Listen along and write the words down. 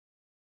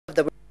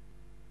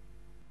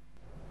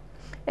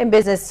In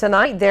business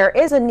tonight, there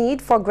is a need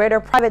for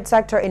greater private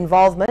sector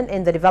involvement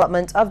in the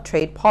development of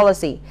trade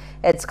policy.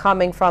 It's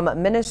coming from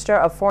Minister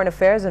of Foreign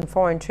Affairs and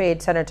Foreign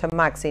Trade, Senator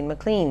Maxine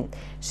McLean.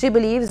 She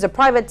believes the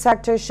private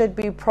sector should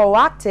be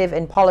proactive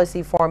in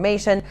policy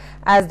formation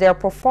as their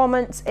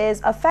performance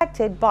is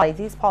affected by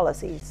these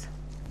policies.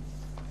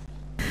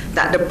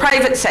 That the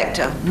private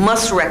sector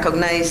must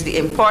recognize the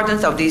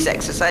importance of these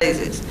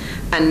exercises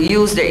and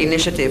use their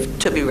initiative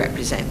to be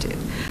represented.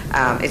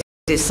 It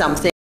is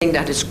something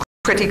that is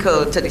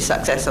critical to the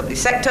success of the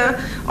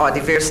sector or the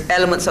various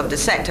elements of the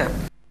sector.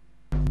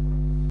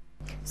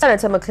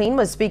 Senator McLean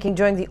was speaking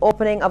during the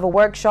opening of a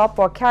workshop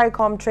for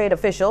CARICOM trade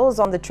officials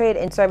on the Trade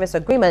in Service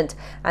Agreement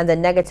and the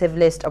negative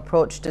list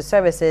approach to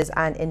services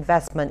and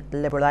investment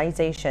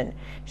liberalization.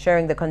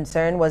 Sharing the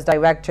concern was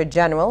Director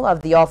General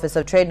of the Office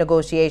of Trade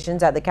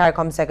Negotiations at the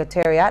CARICOM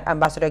Secretariat,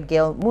 Ambassador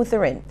Gail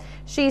Mutherin.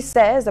 She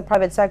says the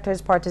private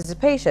sector's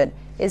participation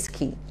is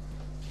key.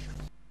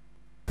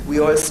 We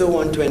also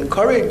want to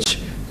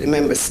encourage the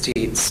member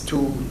states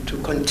to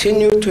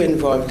continue to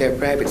involve their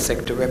private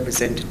sector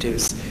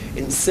representatives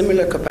in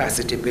similar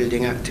capacity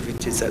building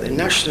activities at the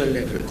national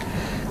level,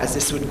 as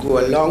this would go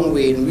a long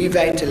way in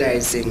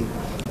revitalizing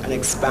and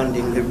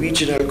expanding the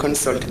regional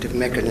consultative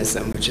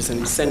mechanism, which is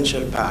an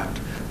essential part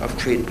of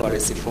trade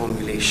policy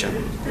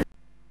formulation.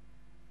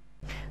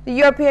 The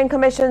European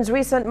Commission's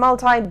recent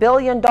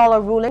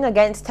multi-billion-dollar ruling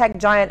against tech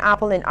giant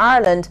Apple in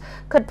Ireland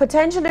could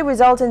potentially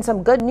result in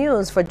some good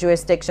news for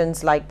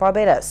jurisdictions like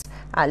Barbados,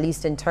 at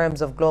least in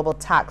terms of global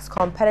tax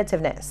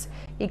competitiveness.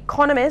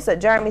 Economist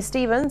Jeremy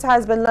Stevens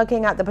has been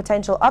looking at the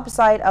potential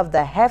upside of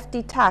the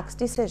hefty tax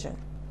decision.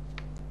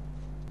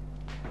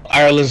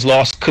 Ireland's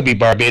loss could be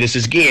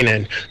Barbados' gain,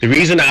 and the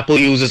reason Apple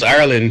uses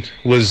Ireland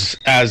was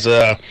as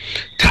a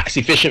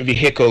tax-efficient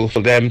vehicle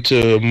for them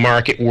to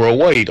market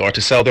worldwide or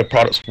to sell their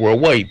products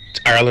worldwide.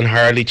 Ireland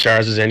hardly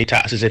charges any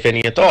taxes, if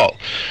any at all.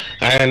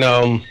 And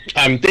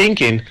I'm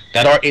thinking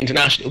that our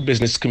international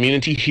business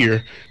community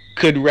here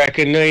could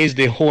recognize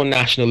the whole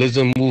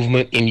nationalism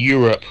movement in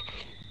Europe,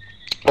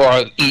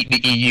 or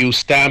the EU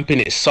stamping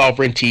its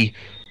sovereignty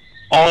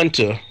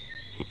onto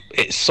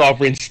its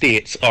sovereign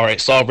states or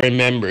its sovereign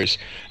members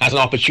as an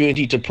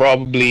opportunity to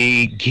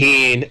probably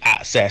gain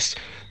access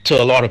to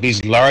a lot of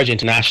these large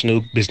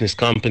international business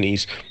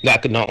companies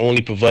that could not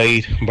only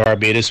provide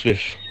Barbados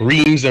with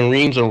reams and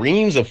reams and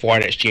reams of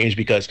foreign exchange,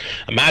 because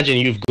imagine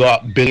you've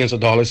got billions of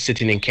dollars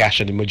sitting in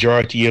cash and the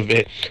majority of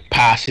it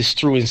passes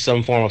through in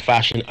some form or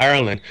fashion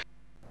Ireland.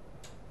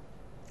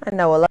 And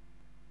now we'll look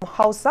at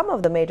how some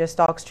of the major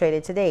stocks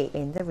traded today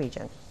in the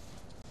region.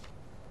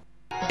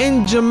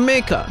 In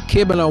Jamaica,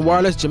 Cable and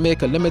Wireless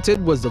Jamaica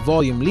Limited was the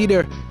volume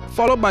leader,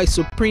 followed by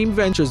Supreme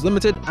Ventures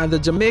Limited and the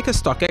Jamaica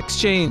Stock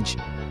Exchange.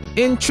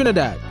 In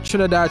Trinidad,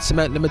 Trinidad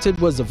Cement Limited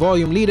was the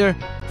volume leader,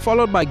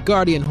 followed by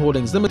Guardian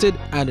Holdings Limited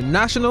and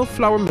National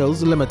Flour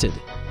Mills Limited.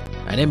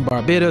 And in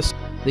Barbados,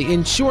 the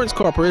Insurance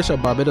Corporation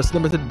of Barbados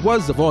Limited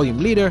was the volume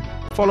leader,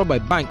 followed by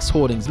Banks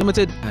Holdings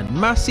Limited and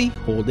Massey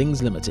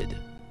Holdings Limited.